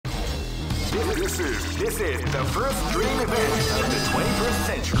This is the first dream event of the 21st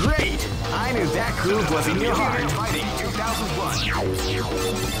century. Great! I knew that groove was in your heart. Fighting 2001.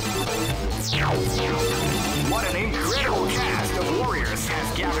 What an incredible cast of warriors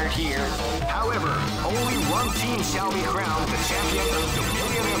has gathered here. However, only one team shall be crowned the champion of the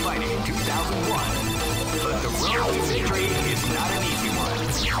Millionaire Fighting 2001. But the road to victory is not an easy one.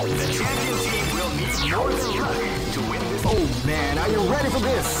 The champion team will need more than luck to win this. Oh man, are you ready for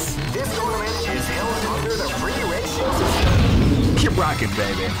this? This tournament is held under the free ratio system. Keep rocking,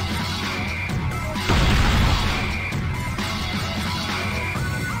 baby.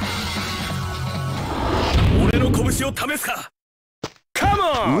 Come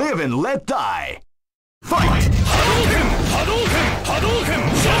on! Live and let die. Fight! Hadouken! Hadouken! Hadouken!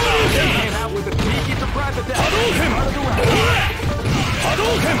 Hadouken! Came out with a sneaky surprise attack. Hadouken! Hadouken!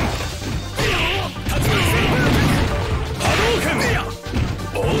 Hadouken! Hadouken!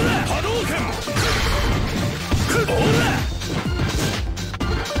 Hadouken!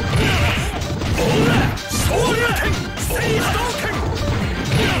 Hadouken! Say Hadouken!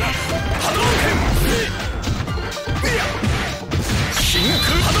 Hadouken!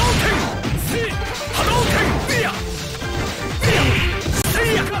 Shinku Hadouken! Hadouken! Say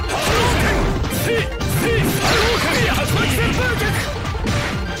Hadouken! Say Hadouken! Hadouken!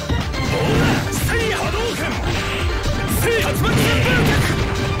 Say Hadouken! Say Hadouken!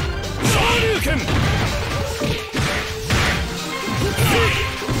 Shoryuken!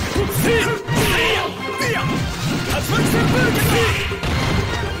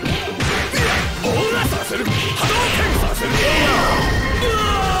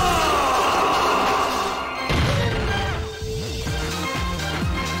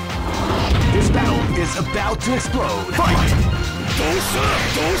 This battle is about to explode. Fight! Dosha!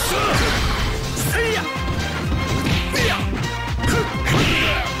 Dosha! Seiya!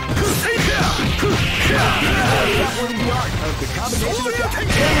 That the art of the combination attack.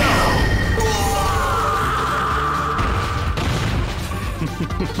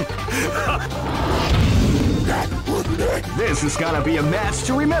 This is gonna be a match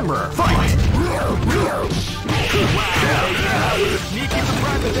to remember. Fight! Wow! Sneaky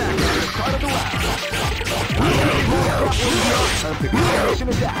surprise attack at the start of the round. Of the combination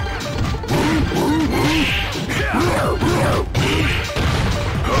attack.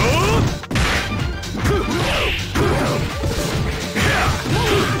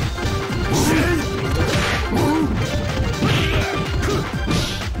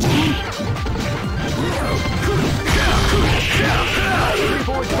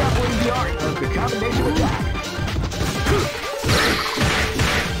 Forward grappling the art of the combination attack.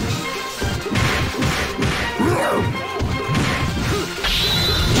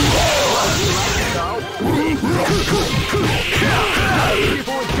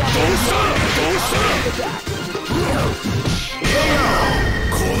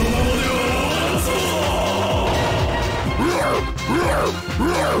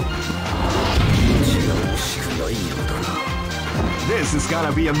 This is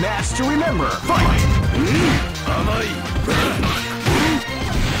gonna be a match to remember. Fight!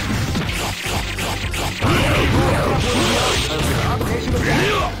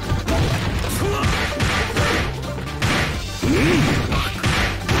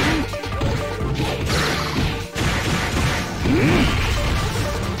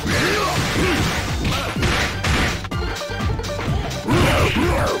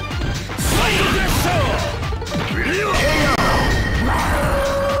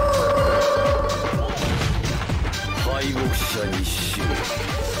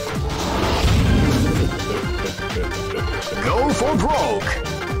 Go for broke!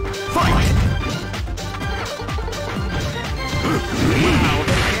 Fight! Wow,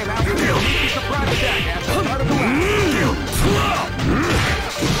 they came out with a sneaky surprise attack at the start of the round.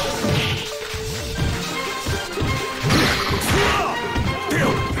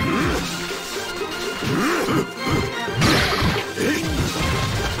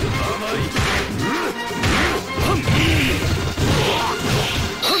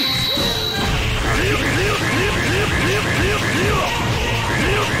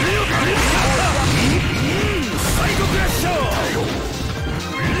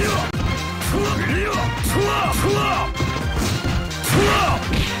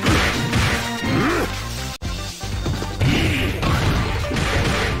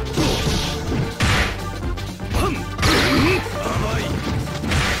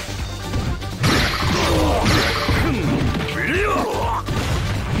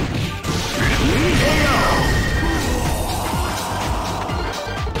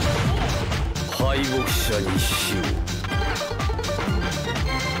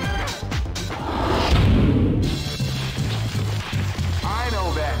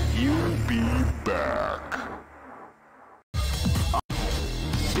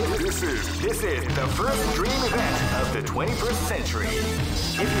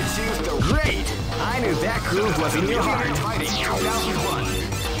 If you choose the great, I knew that groove was in your heart. Fighting 2001.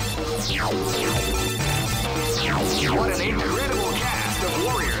 What an incredible cast of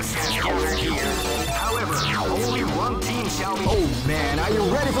warriors has gathered here. However, only one team shall be. Oh man, are you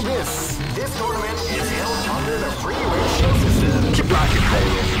ready for this? This tournament is held under the free ratio system. Keep rocking,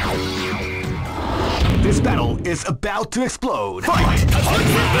 baby. This battle is about to explode. Fight! Came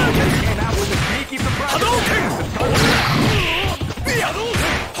out with a sneaky surprise.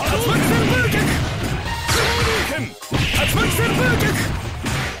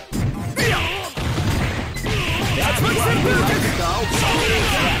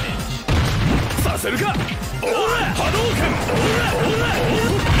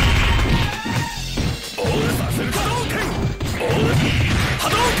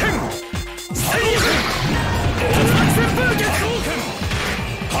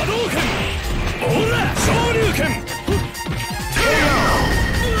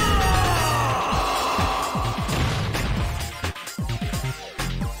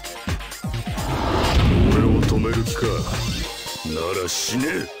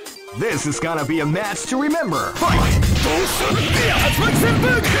 This is gonna be a match to remember. Fight!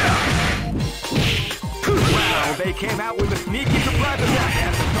 Wow, they came out with a sneaky surprise attack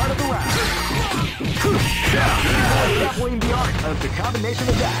at the start of the round. Definitely the art of the combination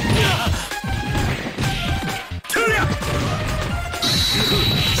attack.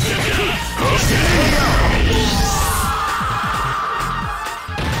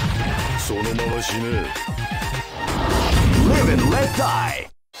 Live and let die.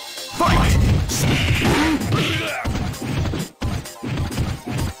 Fight!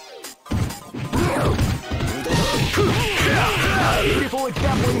 Beautiful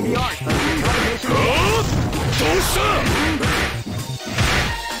exampling the art of the combination.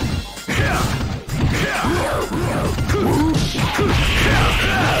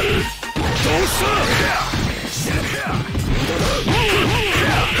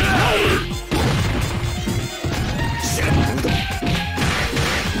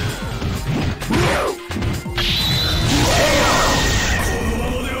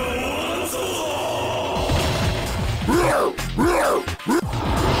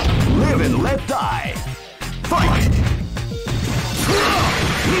 Live and let die. Fight!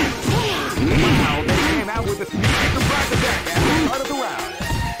 Wow, they came out with a sneaky surprise attack at the start of the round.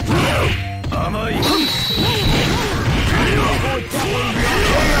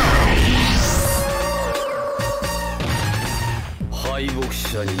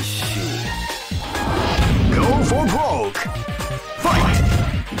 Go for broke. Fight!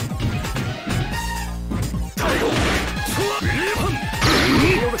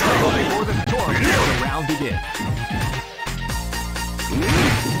 Feel the power before the storm as the round begins.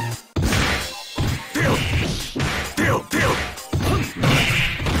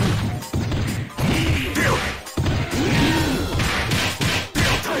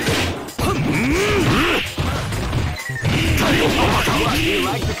 You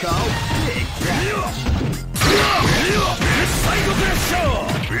like to call big dragon.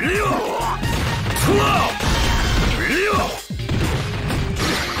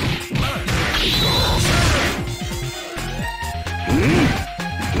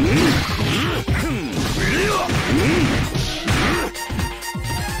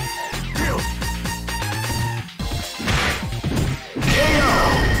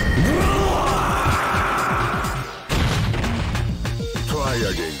 Try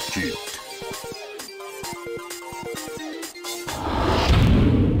again, kid.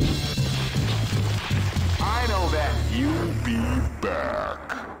 I know that You'll be back.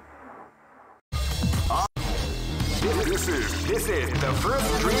 This is the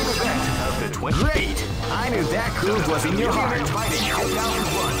first dream event of the 20. Great! I knew that groove was in your heart. Fighting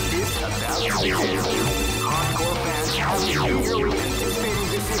 2001 is about to begin. Hardcore fans have been eagerly anticipating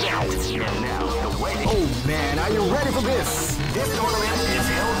this event. And now, the waiting. Oh man, are you ready for this? This tournament is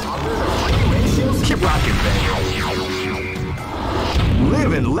held under the free ratios. Keep rocking, baby.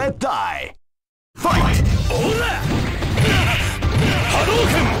 Live and let die. Fight!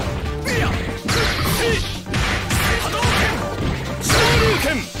 Hadouken!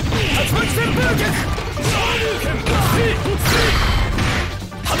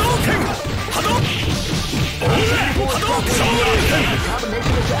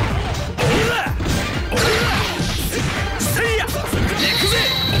 Combination attack.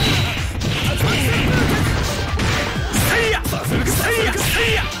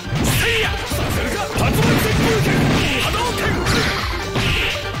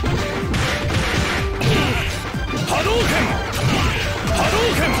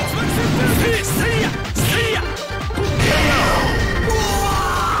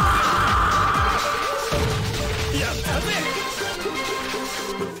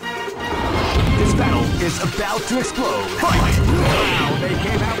 to explode. Fight! Wow, they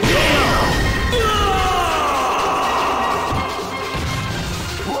came out with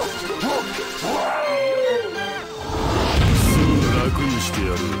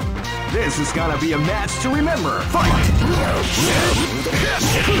This is gonna be a match to remember. Fight! Wow, they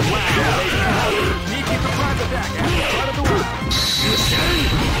sneaky surprise attack at the start of the round.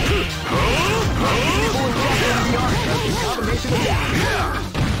 Combination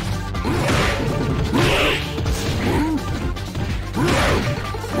attack.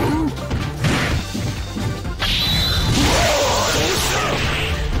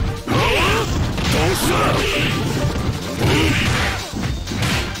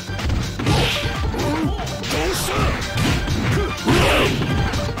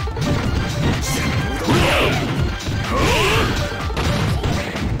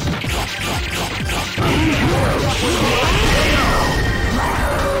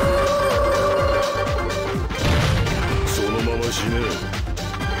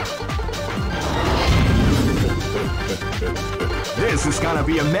 This is gonna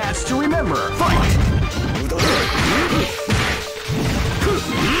be a match to remember. Fight!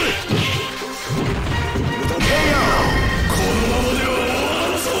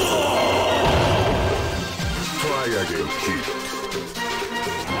 Try again, Chief.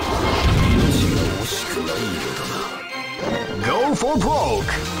 Go for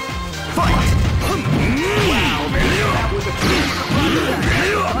broke. Fight! Wow, man, that was a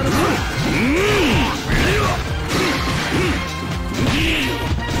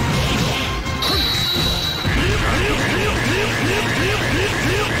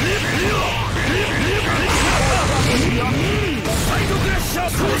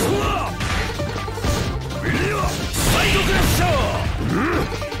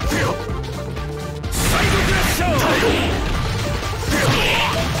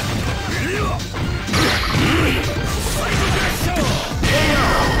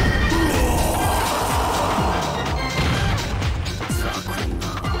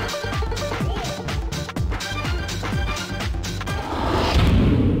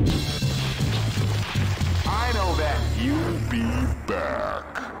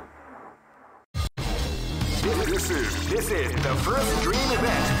This is the first dream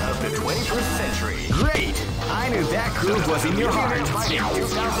event of the 21st century. Great! I knew that groove was in your heart. Fighting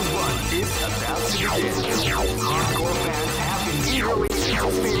 2001 is about to begin. Hardcore fans have been eagerly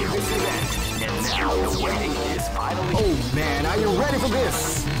anticipating this event, and now the waiting is finally... Oh man, are you ready for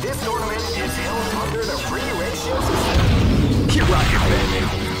this? This tournament is held under the free ratio system. Keep rocking, baby.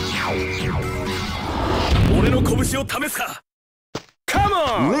 Come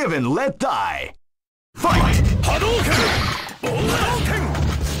on! Live and let die. Fight! Hadouken! Hadouken!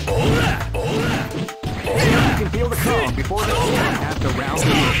 You can feel the calm before the storm as the round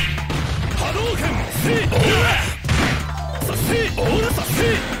begins. Hadouken!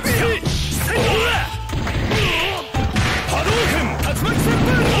 Hadouken! Tatsumaki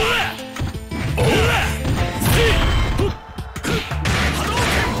senpai!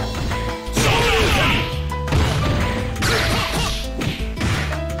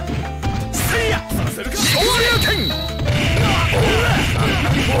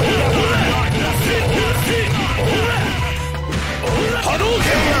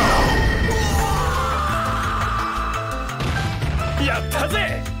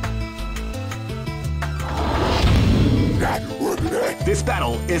 This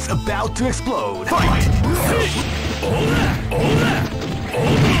battle is about to explode. Fight!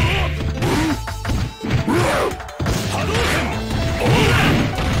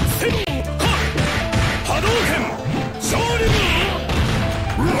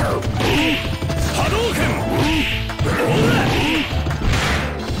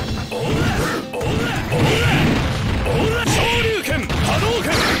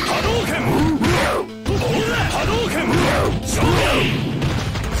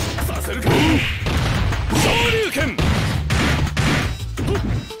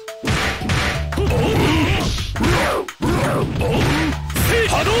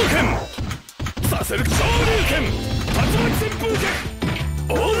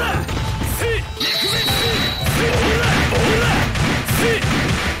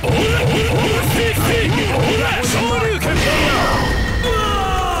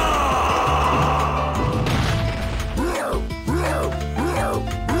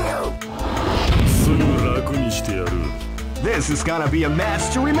 This is gonna be a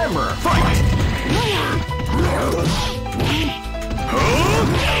match to remember. Fight!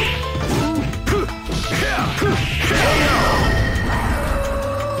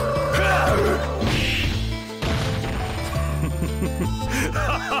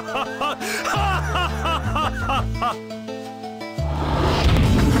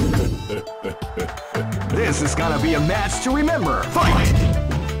 gonna be a match to remember. Fight!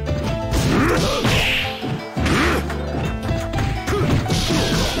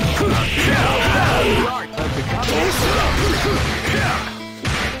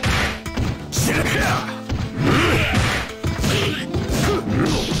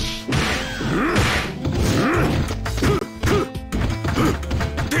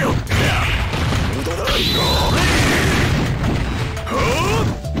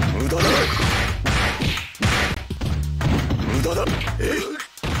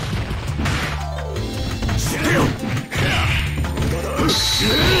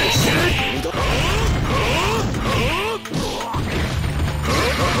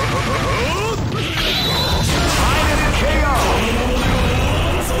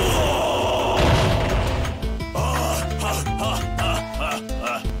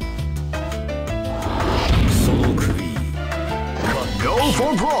 Go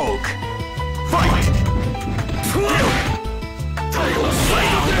for broke! Fight!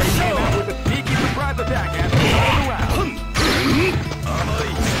 With a sneaky surprise attack at the start of the round.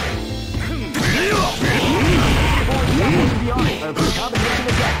 The art of the combination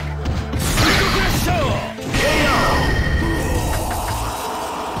attack.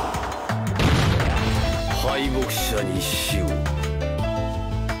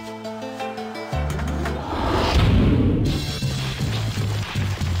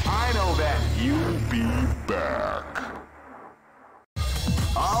 I know that you'll be back.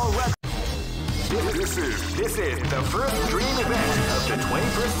 All right. This is the first dream event of the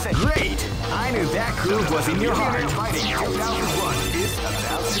 21st century. Great! I knew that groove was in your heart. Fighting 2001 is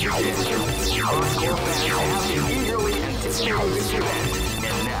about to begin. Hardcore fans have been eagerly anticipating this event,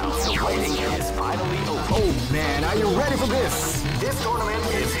 and now the waiting is finally over. Oh man, are you ready for this? This tournament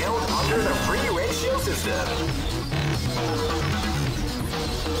is held under the free ratio system.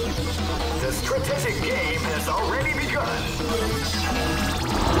 The strategic game has already begun.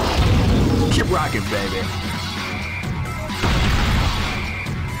 Keep rocking, baby.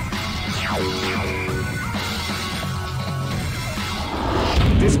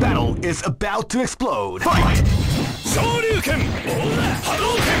 This battle is about to explode. Fight!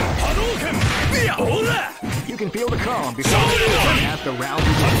 You can feel the calm before as the round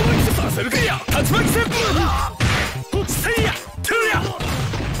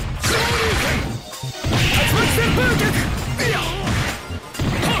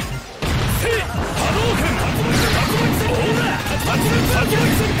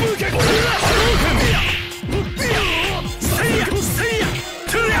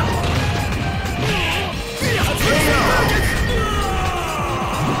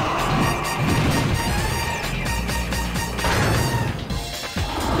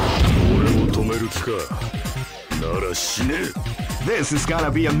This is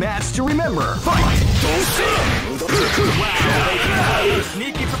gonna be a match to remember. Fight! Wow,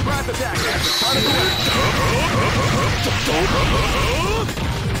 sneaky surprise attack at the start of the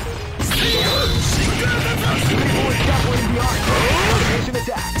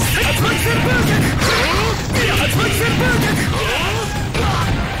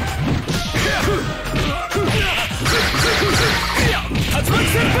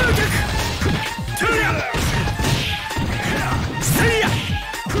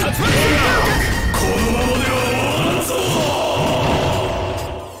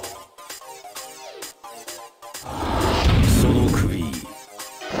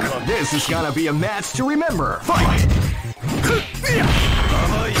This is gonna be a match to remember. Fight!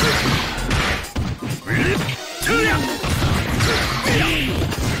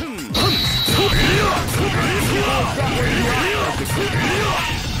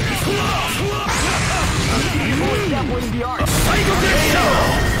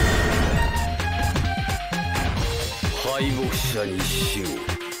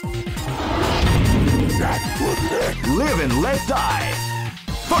 Live and let die.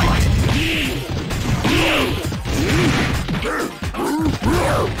 Fight!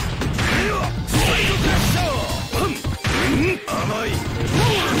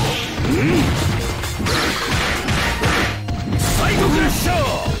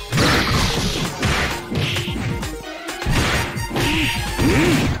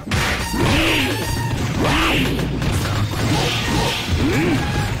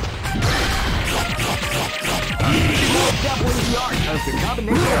 That was the art of the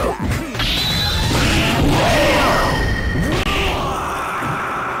combination attack.